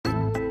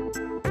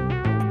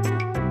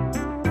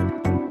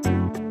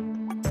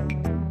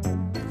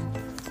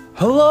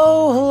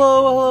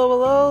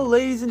Hello,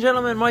 ladies and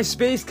gentlemen, my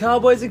space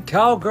cowboys and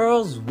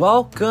cowgirls.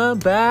 Welcome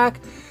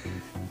back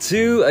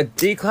to a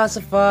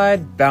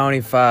declassified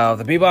bounty file,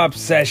 the Bebop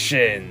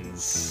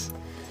Sessions.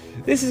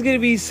 This is going to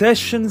be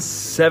session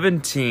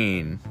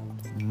 17,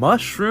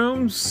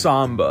 Mushroom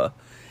Samba.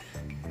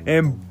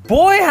 And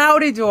boy,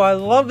 howdy do I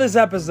love this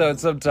episode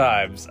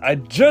sometimes. I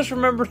just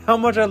remembered how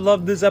much I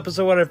loved this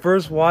episode when I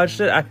first watched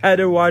it. I had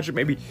to watch it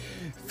maybe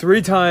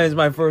 3 times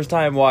my first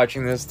time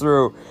watching this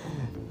through.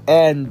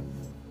 And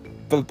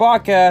for the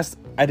podcast,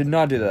 I did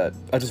not do that.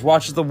 I just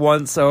watched it the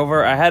once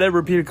over. I had to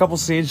repeat a couple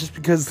scenes just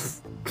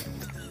because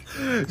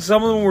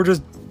some of them were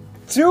just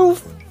too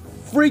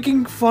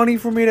freaking funny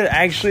for me to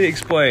actually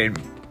explain.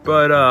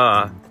 But,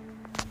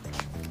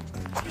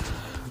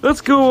 let's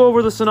go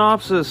over the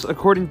synopsis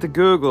according to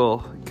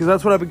Google, because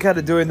that's what I've been kind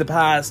of doing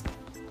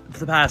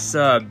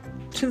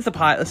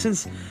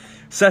since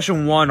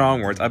session 1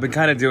 onwards. I've been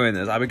kind of doing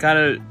this. I've been kind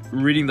of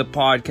reading the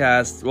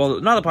podcast, well,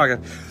 not the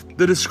podcast,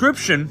 the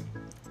description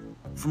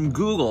from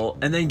Google,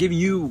 and then giving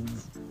you,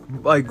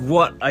 like,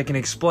 what I can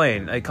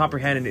explain. I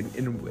comprehend it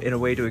in a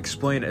way to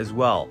explain it as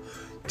well,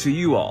 to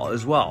you all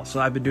as well.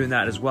 So I've been doing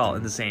that as well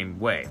in the same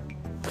way.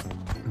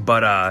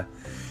 But,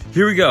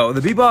 here we go.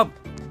 The Bebop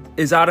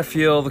is out of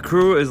fuel, the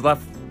crew is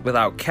left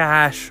without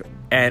cash,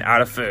 and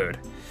out of food.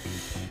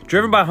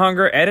 Driven by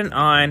hunger, Ed and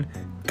Ein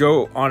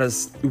go on a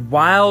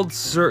wild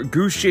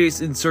goose chase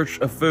in search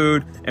of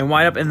food, and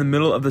wind up in the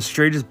middle of the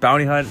strangest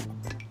bounty hunt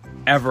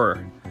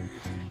ever.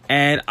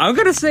 And I'm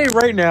gonna say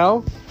right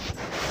now,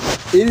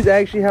 it is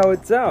actually how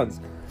it sounds.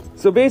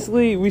 So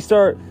basically, we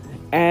start,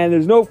 and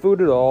there's no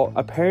food at all.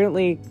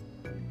 Apparently,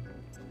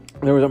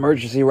 there was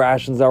emergency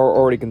rations that were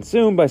already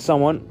consumed by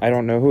someone. I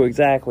don't know who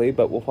exactly,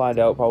 but we'll find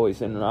out probably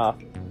soon enough.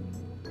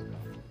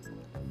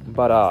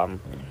 But,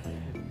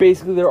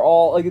 basically they're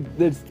all, like,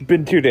 it's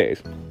been 2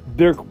 days.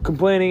 They're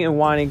complaining and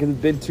whining because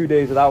it's been 2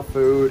 days without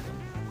food.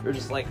 They're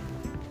just like,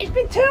 it's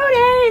been 2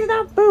 days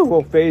without food.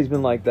 Well, Faye's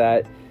been like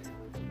that.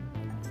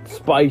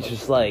 Spike's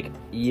just like,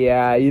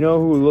 yeah, you know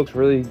who looks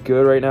really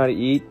good right now to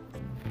eat?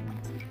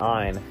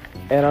 Ein.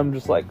 And I'm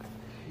just like,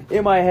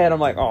 in my head, I'm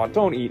like, oh,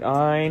 don't eat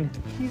Ein.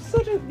 He's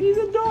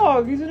a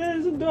dog. He's an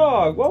innocent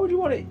dog. Why would you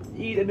want to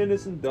eat an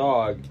innocent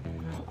dog?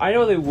 I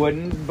know they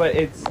wouldn't, but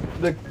it's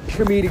the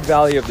comedic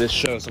value of this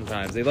show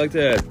sometimes. They like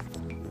to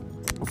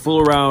fool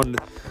around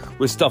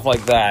with stuff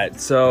like that.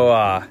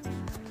 So,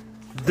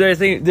 they're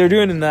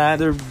doing that.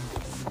 They're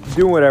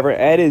doing whatever.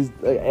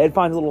 Ed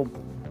finds a little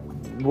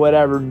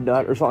whatever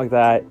nut or something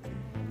like that,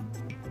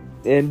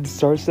 and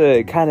starts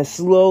to kind of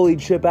slowly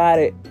chip at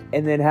it,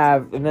 and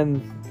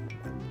then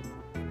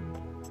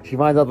she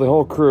finds out the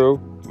whole crew,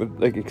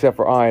 except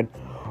for Ein,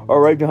 are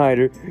right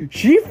behind her.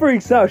 She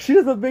freaks out. She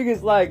does the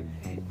biggest, like,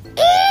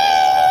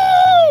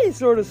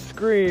 sort of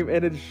scream,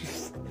 and it's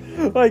just,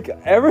 like,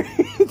 every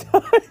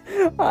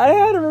time, I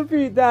had to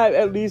repeat that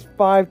at least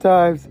 5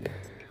 times,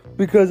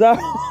 because that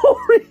whole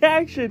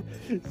reaction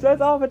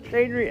sets off a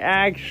chain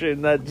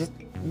reaction that just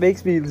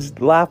makes me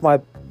just laugh my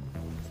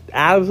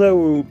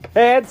absolute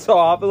pants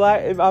off,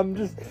 and I'm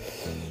just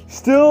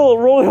still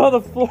rolling on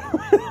the floor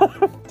with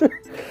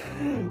laughter.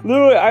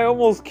 Literally, I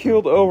almost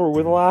keeled over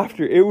with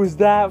laughter. It was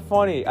that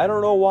funny. I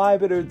don't know why,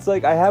 but it's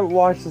like, I haven't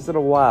watched this in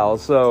a while,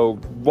 so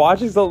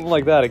watching something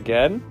like that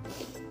again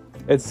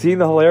and seeing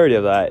the hilarity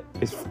of that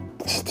is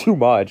just too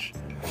much.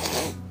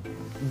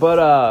 But,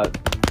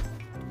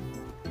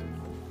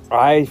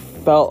 I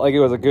felt like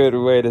it was a good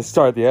way to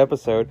start the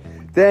episode.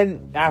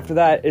 Then, after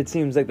that, it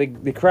seems like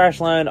they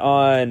crash land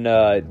on,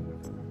 I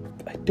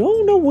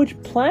don't know which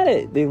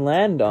planet they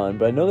land on,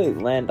 but I know they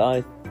land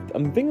on,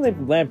 I'm thinking they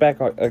land back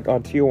on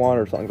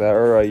Tijuana or something like that,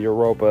 or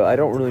Europa. I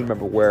don't really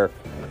remember where,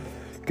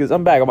 because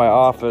I'm back at my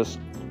office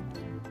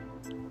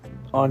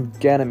on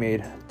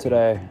Ganymede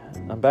today.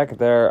 I'm back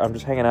there, I'm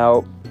just hanging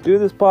out, doing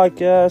this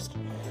podcast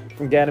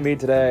from Ganymede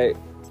today,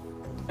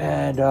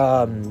 and,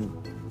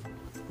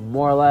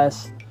 more or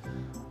less,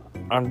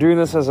 I'm doing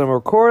this as I'm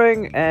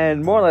recording,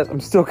 and more or less, I'm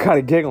still kind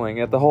of giggling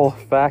at the whole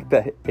fact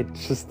that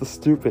it's just the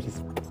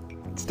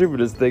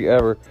stupidest thing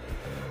ever.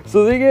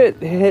 So they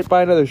get hit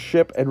by another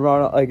ship and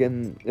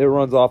it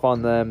runs off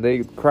on them. They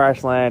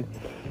crash land,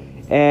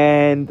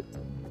 and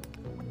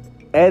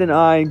Ed and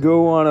I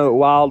go on a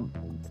wild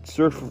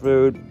search for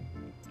food.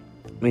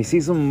 They see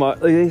some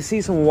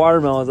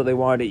watermelons that they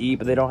wanted to eat,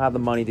 but they don't have the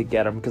money to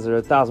get them because they're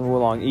 1,000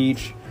 wulong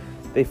each.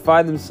 They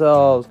find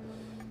themselves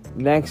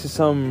next to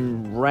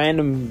some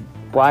random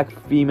black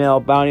female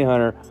bounty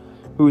hunter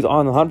who's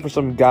on the hunt for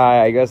some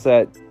guy, I guess,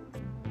 that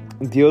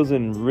deals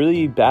in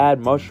really bad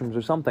mushrooms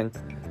or something.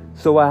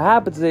 So what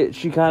happens is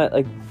she kind of,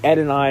 like, Ed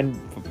and I,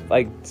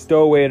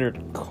 stow away in her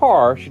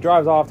car. She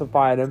drives off to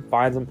find him,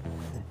 finds him,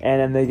 and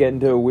then they get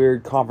into a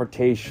weird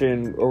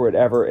confrontation or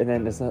whatever, and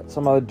then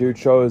some other dude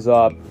shows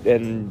up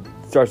and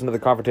starts another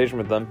confrontation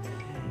with them,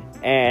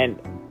 and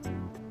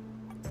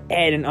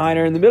Ed and I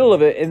are in the middle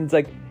of it, and it's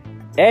like,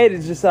 Ed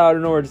is just out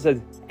of nowhere, just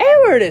says,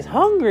 Edward is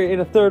hungry, in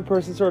a third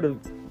person sort of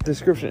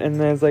description, and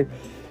then it's like,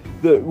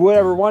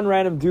 one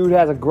random dude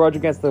has a grudge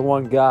against the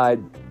one guy,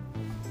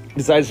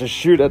 decides to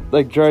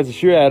tries to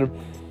shoot at him.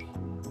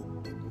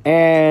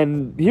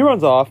 And he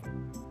runs off.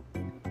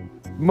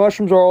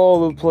 Mushrooms are all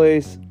over the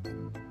place.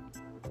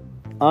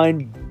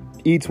 Ein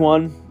eats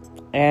one,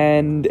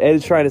 and Ed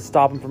is trying to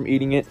stop him from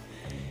eating it.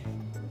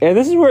 And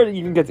this is where it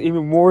even gets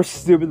even more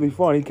stupidly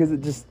funny, because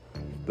it just,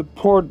 the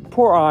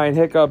poor Ein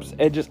hiccups,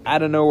 and just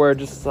out of nowhere,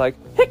 just like,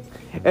 hic,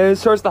 and it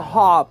starts to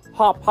hop,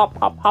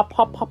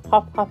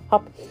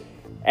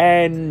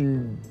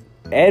 and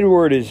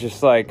Edward is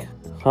just like,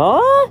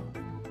 huh?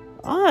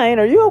 Ein,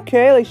 are you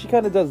okay? Like, she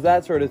kind of does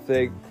that sort of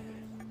thing.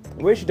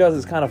 The way she does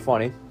is kind of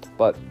funny,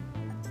 but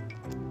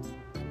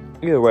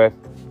either way,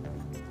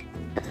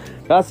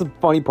 that's the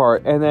funny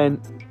part. And then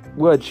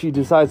what she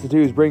decides to do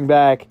is bring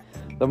back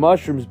the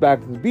mushrooms back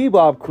to the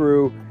Bebop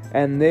crew,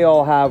 and they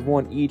all have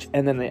one each,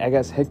 and then they, I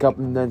guess, hiccup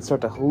and then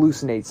start to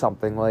hallucinate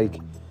something. Like,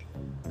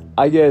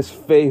 I guess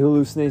Faye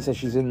hallucinates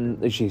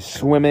that she's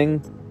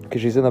swimming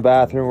because she's in the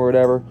bathroom or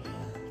whatever.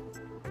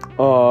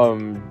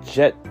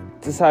 Jet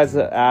decides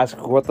to ask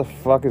what the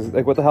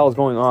hell is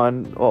going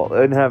on. Well,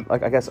 and have,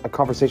 like, I guess, a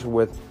conversation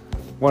with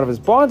one of his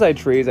bonsai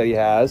trees that he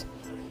has.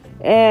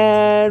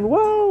 And,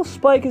 well,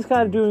 Spike is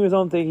kind of doing his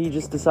own thing. He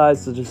just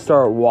decides to just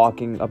start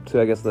walking up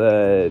to, I guess,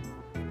 the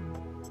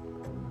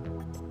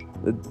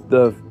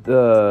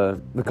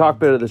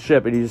cockpit of the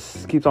ship, and he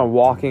just keeps on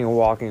walking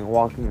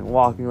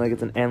like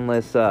it's an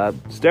endless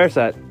stair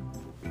set.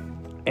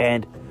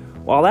 And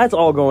while that's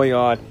all going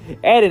on,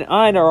 Ed and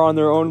Ein are on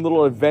their own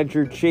little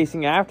adventure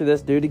chasing after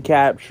this dude to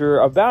capture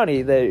a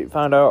bounty they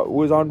found out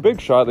was on Big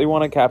Shot. They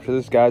want to capture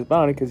this guy's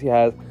bounty because he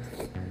has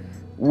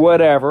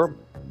whatever.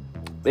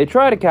 They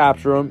try to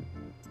capture him.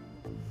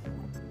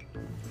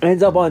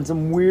 Ends up on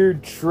some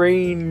weird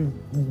train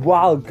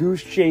wild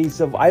goose chase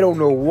of I don't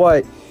know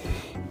what.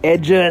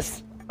 And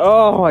just,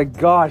 oh my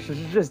gosh, this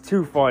is just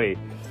too funny.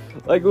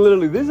 Like,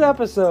 literally, this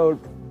episode,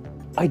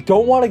 I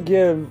don't want to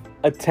give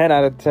a 10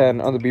 out of 10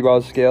 on the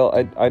Bebop scale.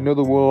 I know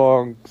the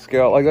Wulong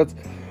scale, like, that's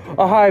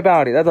a high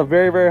bounty. That's a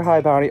very, very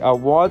high bounty. I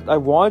want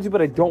to,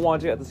 but I don't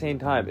want to at the same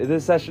time.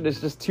 This session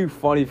is just too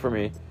funny for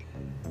me.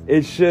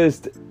 It's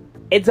just,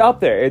 it's up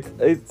there.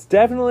 It's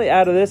definitely,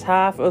 out of this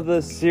half of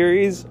the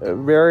series,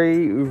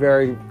 very,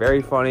 very,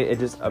 very funny. It's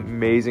just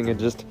amazing. It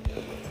just,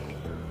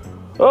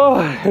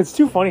 oh, it's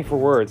too funny for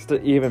words to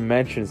even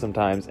mention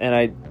sometimes. And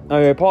I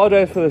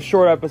apologize for the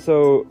short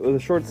episode, the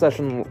short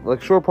session,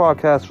 like short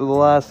podcast for the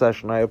last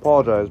session. I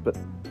apologize, but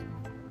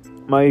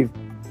my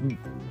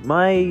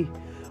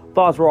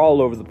thoughts were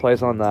all over the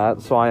place on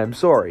that, so I am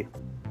sorry.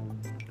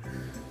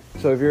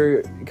 So if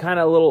you're kind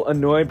of a little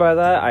annoyed by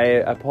that, I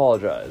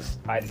apologize.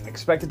 I didn't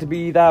expect it to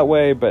be that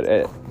way, but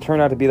it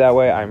turned out to be that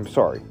way. I'm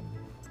sorry.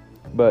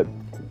 But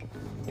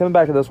coming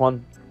back to this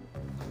one,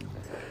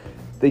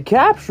 they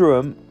capture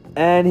him,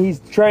 and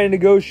he's trying to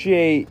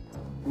negotiate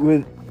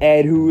with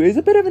Ed, who is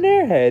a bit of an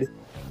airhead.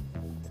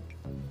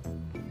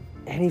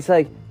 And he's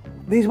like,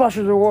 these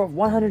mushrooms are worth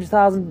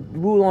 100,000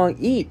 Wulong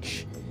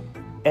each.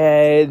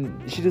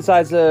 And she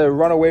decides to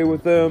run away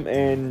with them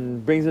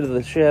and brings it to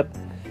the ship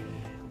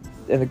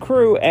and the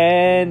crew.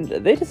 And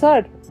they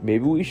decide,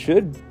 maybe we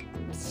should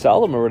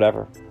sell them or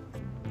whatever.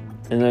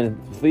 And then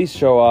the police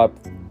show up,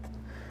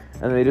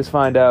 and they just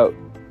find out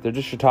they're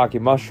just shiitake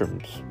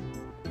mushrooms.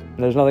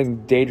 There's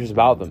nothing dangerous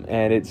about them,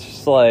 and it's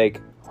just like,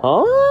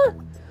 huh?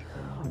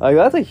 Like,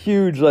 that's a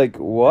huge, like,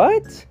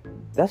 what?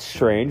 That's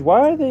strange.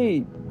 Why are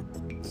they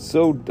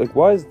so, like,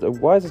 why is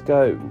this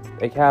guy,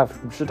 like, have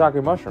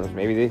shiitake mushrooms?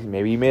 Maybe he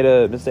made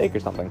a mistake or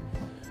something.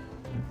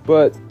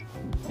 But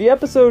the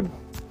episode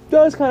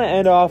does kind of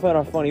end off in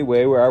a funny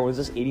way, where everyone's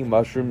just eating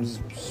mushrooms.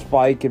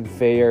 Spike and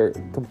Faye are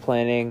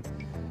complaining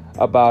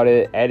about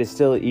it. Ed is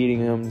still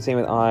eating them. Same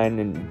with Ein,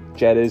 and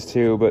Jet is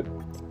too, but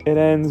it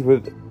ends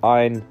with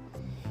Ein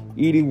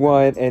eating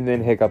one and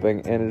then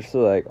hiccuping, and it's just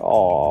like,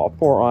 oh,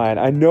 poor Ein.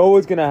 I know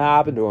what's gonna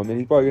happen to him, and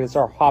he's probably gonna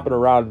start hopping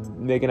around,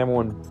 making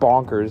everyone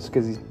bonkers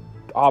because he's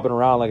hopping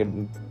around like a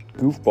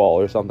goofball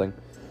or something.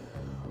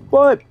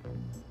 But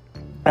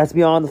that's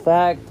beyond the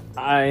fact.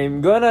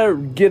 I'm gonna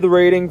give the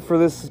rating for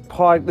this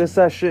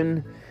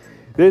session.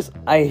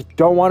 I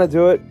don't want to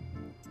do it.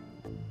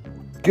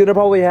 Gonna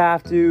probably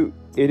have to.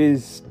 It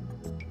is,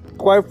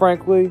 quite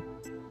frankly,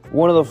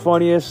 one of the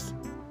funniest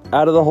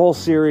out of the whole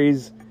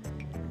series.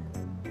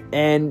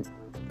 And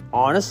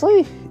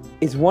honestly,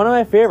 it's one of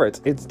my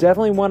favorites. It's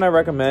definitely one I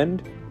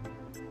recommend.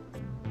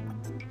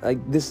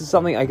 Like, this is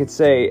something I could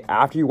say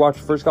after you watch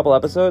the first couple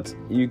episodes,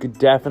 you could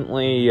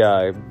definitely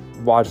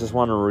watch this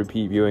one or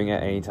repeat viewing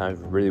it anytime if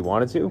you really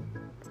wanted to.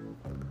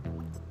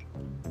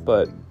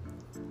 But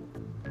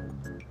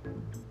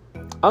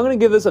I'm going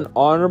to give this an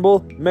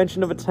honorable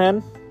mention of a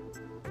 10.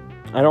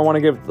 I don't want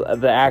to give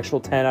the actual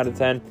 10 out of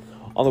 10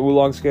 on the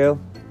Wulong scale.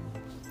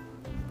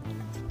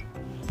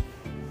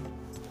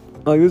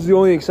 Like, this is the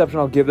only exception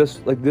I'll give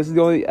this. Like, this is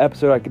the only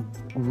episode I could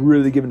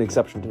really give an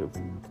exception to,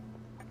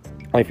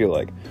 I feel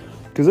like.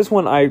 Because this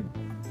one, I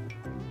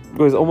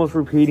was almost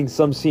repeating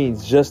some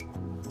scenes just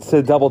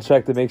to double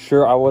check to make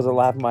sure I wasn't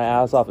laughing my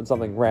ass off at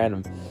something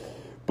random.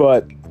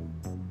 But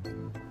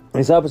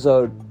this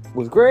episode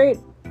was great.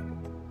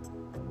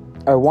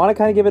 I want to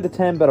kind of give it a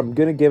 10, but I'm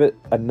going to give it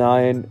a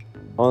 9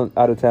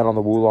 out of 10 on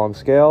the Wulong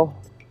scale.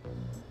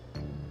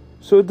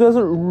 So it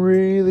doesn't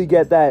really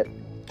get that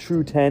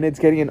true 10. It's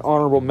getting an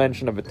honorable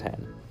mention of a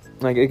 10.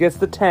 Like, it gets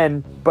the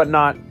 10, but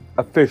not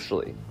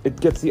officially. It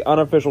gets the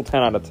unofficial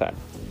 10 out of 10.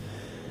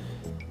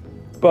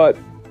 But,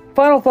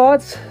 final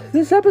thoughts.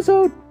 This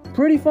episode,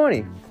 pretty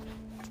funny.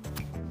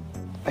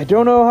 I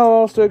don't know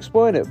how else to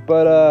explain it,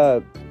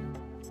 but,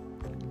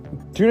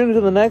 tune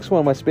into the next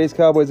one, my Space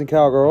Cowboys and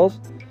Cowgirls.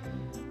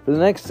 For the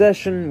next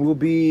session will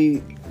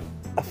be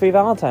a Faye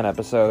Valentine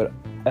episode,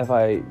 if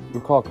I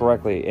recall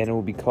correctly, and it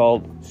will be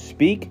called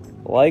Speak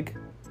Like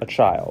a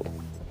Child.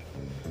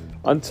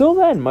 Until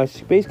then, my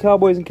Space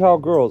Cowboys and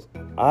Cowgirls,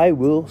 I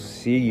will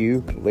see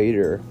you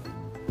later.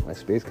 My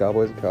Space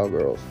Cowboys and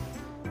Cowgirls.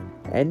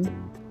 End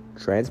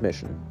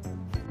transmission.